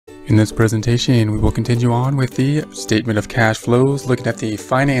In this presentation, we will continue on with the statement of cash flows, looking at the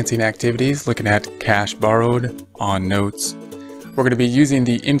financing activities, looking at cash borrowed on notes. We're going to be using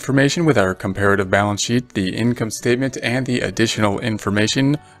the information with our comparative balance sheet, the income statement, and the additional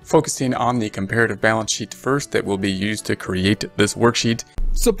information, focusing on the comparative balance sheet first that will be used to create this worksheet.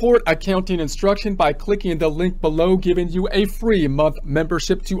 Support accounting instruction by clicking the link below, giving you a free month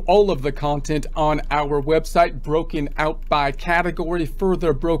membership to all of the content on our website, broken out by category,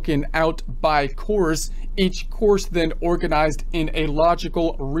 further broken out by course. Each course then organized in a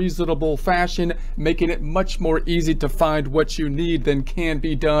logical, reasonable fashion, making it much more easy to find what you need than can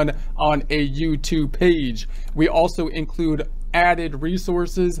be done on a YouTube page. We also include added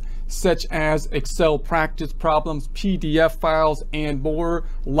resources such as Excel practice problems, PDF files, and more,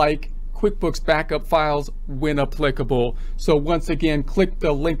 like QuickBooks backup files when applicable. So once again, click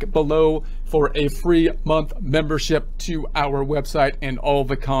the link below for a free month membership to our website and all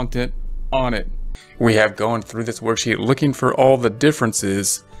the content on it. We have gone through this worksheet looking for all the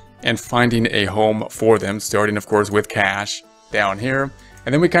differences and finding a home for them, starting of course with cash down here.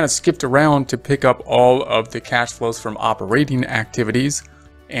 And then we kind of skipped around to pick up all of the cash flows from operating activities.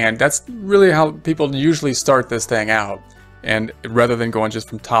 And that's really how people usually start this thing out. And rather than going just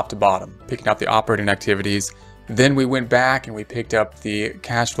from top to bottom, picking up the operating activities, then we went back and we picked up the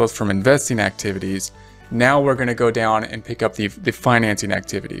cash flows from investing activities. Now we're going to go down and pick up the financing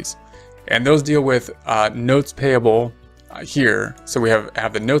activities. And those deal with notes payable here. So we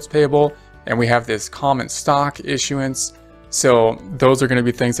have the notes payable, and we have this common stock issuance. So those are going to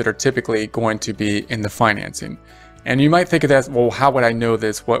be things that are typically going to be in the financing. And you might think of that, well, how would I know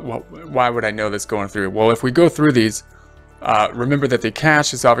this? Why would I know this going through? Well, if we go through these, remember that the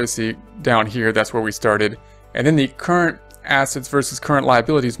cash is obviously down here. That's where we started. And then the current assets versus current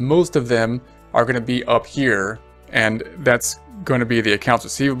liabilities, most of them are going to be up here. And that's going to be the accounts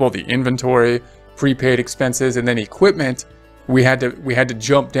receivable, the inventory, prepaid expenses, and then equipment. We had to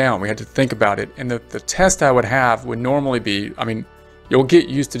jump down. We had to think about it. And the test I would have would normally be, I mean, you'll get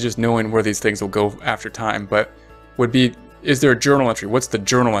used to just knowing where these things will go after time, but would be, is there a journal entry? What's the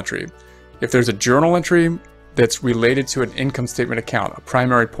journal entry? If there's a journal entry that's related to an income statement account, a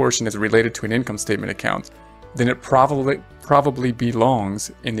primary portion is related to an income statement account, then it probably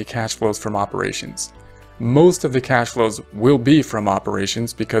belongs in the cash flows from operations. Most of the cash flows will be from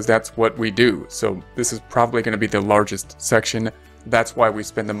operations because that's what we do. So this is probably going to be the largest section. That's why we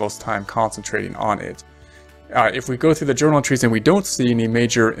spend the most time concentrating on it. If we go through the journal entries and we don't see any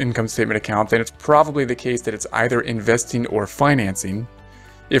major income statement account, then it's probably the case that it's either investing or financing.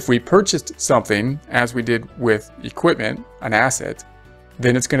 If we purchased something, as we did with equipment, an asset,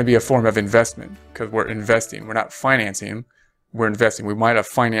 then it's going to be a form of investment because we're investing. We're not financing. We're investing. We might have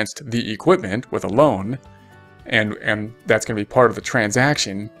financed the equipment with a loan, and that's going to be part of the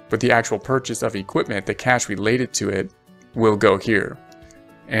transaction, but the actual purchase of equipment, the cash related to it, will go here.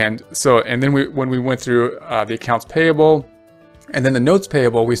 And then when we went through the accounts payable and then the notes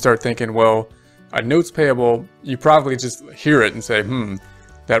payable, we start thinking, well, a notes payable, you probably just hear it and say,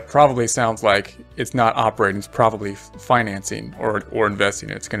 that probably sounds like it's not operating, it's probably financing or investing.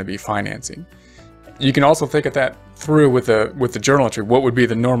 It's going to be financing. You can also think of that through with the journal entry. What would be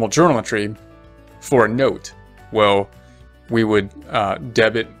the normal journal entry for a note? Well, we would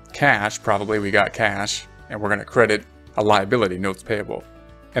debit cash, probably we got cash, and we're going to credit a liability, notes payable.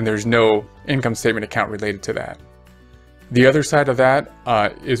 And there's no income statement account related to that. The other side of that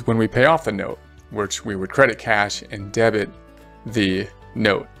is when we pay off the note, which we would credit cash and debit the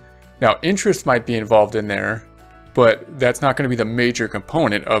note. Now, interest might be involved in there, but that's not going to be the major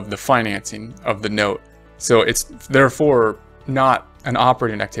component of the financing of the note. So it's therefore not an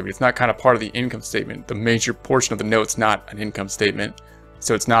operating activity. It's not kind of part of the income statement. The major portion of the note's not an income statement,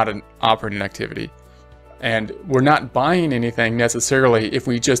 so it's not an operating activity. And we're not buying anything necessarily if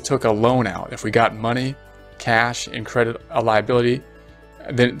we just took a loan out. If we got money, cash, and credit a liability,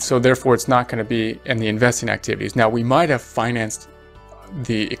 then so therefore it's not going to be in the investing activities. Now, we might have financed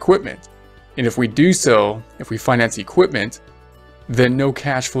the equipment, and if we do so, if we finance equipment, then no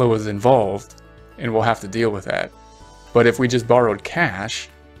cash flow is involved, and we'll have to deal with that. But if we just borrowed cash,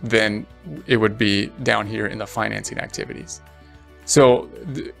 then it would be down here in the financing activities. So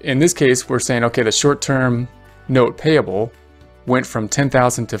in this case, we're saying, okay, the short-term note payable went from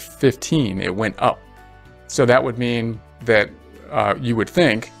 10,000 to 15. It went up. So that would mean that you would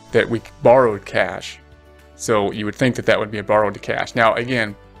think that we borrowed cash. So you would think that that would be a borrowed cash. Now,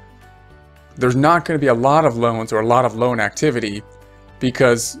 again, there's not going to be a lot of loans or a lot of loan activity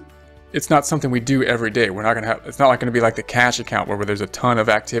because it's not something we do every day. We're not going to have, it's not like going to be like the cash account where there's a ton of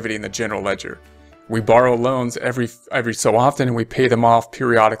activity in the general ledger. We borrow loans every so often, and we pay them off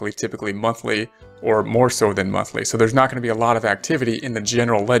periodically, typically monthly or more so than monthly. So there's not going to be a lot of activity in the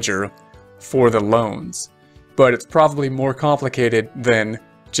general ledger for the loans. But it's probably more complicated than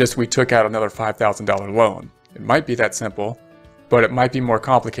just we took out another $5,000 loan. It might be that simple, but it might be more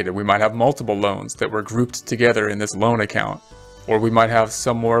complicated. We might have multiple loans that were grouped together in this loan account, or we might have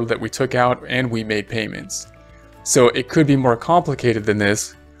some more that we took out and we made payments. So it could be more complicated than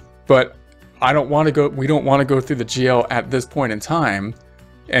this, but we don't want to go through the GL at this point in time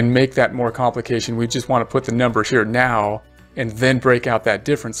and make that more complication. We just want to put the number here now and then break out that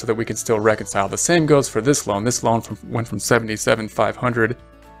difference so that we can still reconcile. The same goes for this loan. This loan went from $77,500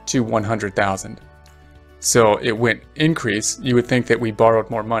 to $100,000. So it went increase. You would think that we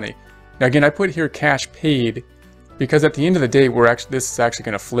borrowed more money. Now again, I put here cash paid because at the end of the day, this is actually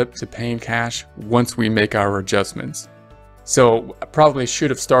going to flip to paying cash once we make our adjustments. So I probably should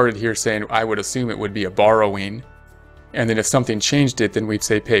have started here saying I would assume it would be a borrowing, and then if something changed it, then we'd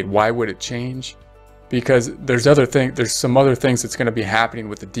say paid. Why would it change? Because there's some other things that's going to be happening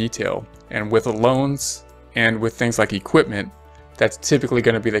with the detail, and with the loans and with things like equipment, that's typically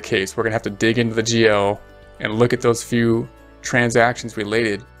going to be the case. We're going to have to dig into the GL and look at those few transactions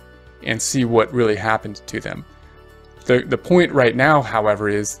related and see what really happened to them. The point right now, however,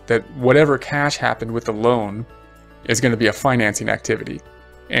 is that whatever cash happened with the loan is going to be a financing activity.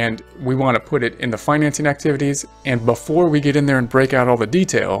 And we want to put it in the financing activities, and before we get in there and break out all the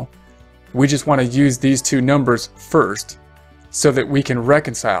detail, we just want to use these two numbers first so that we can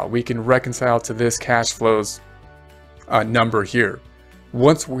reconcile. We can reconcile to this cash flows number here.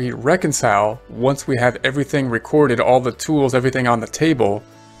 Once we reconcile, once we have everything recorded, all the tools, everything on the table,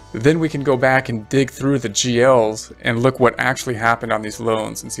 then we can go back and dig through the GLs and look what actually happened on these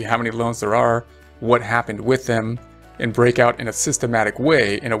loans and see how many loans there are, what happened with them, and break out in a systematic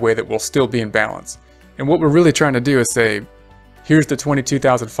way, in a way that will still be in balance. And what we're really trying to do is say, here's the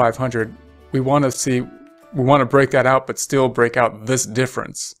 $22,500. We want to break that out, but still break out this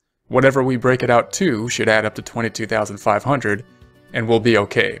difference. Whatever we break it out to should add up to $22,500, and we'll be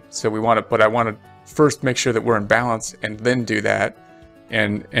okay. So I want to first make sure that we're in balance and then do that,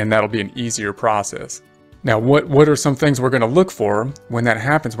 and that'll be an easier process. Now, what are some things we're going to look for when that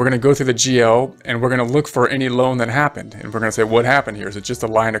happens? We're going to go through the GL and we're going to look for any loan that happened. And we're going to say, what happened here? Is it just a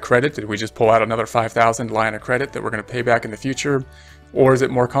line of credit? Did we just pull out another $5,000 line of credit that we're going to pay back in the future? Or is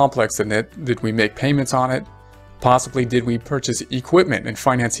it more complex than that? Did we make payments on it? Possibly did we purchase equipment and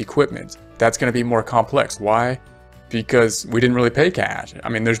finance equipment? That's going to be more complex. Why? Because we didn't really pay cash. I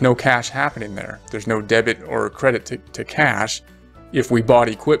mean, there's no cash happening there. There's no debit or credit to cash if we bought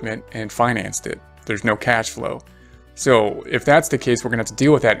equipment and financed it. There's no cash flow. So if that's the case, we're going to have to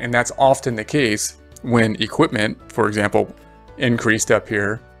deal with that. And that's often the case when equipment, for example, increased up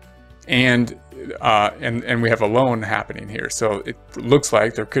here and we have a loan happening here. So it looks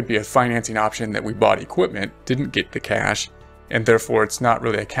like there could be a financing option that we bought equipment, didn't get the cash, and therefore it's not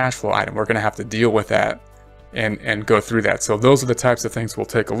really a cash flow item. We're going to have to deal with that and go through that. So those are the types of things we'll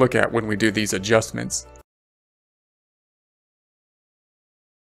take a look at when we do these adjustments.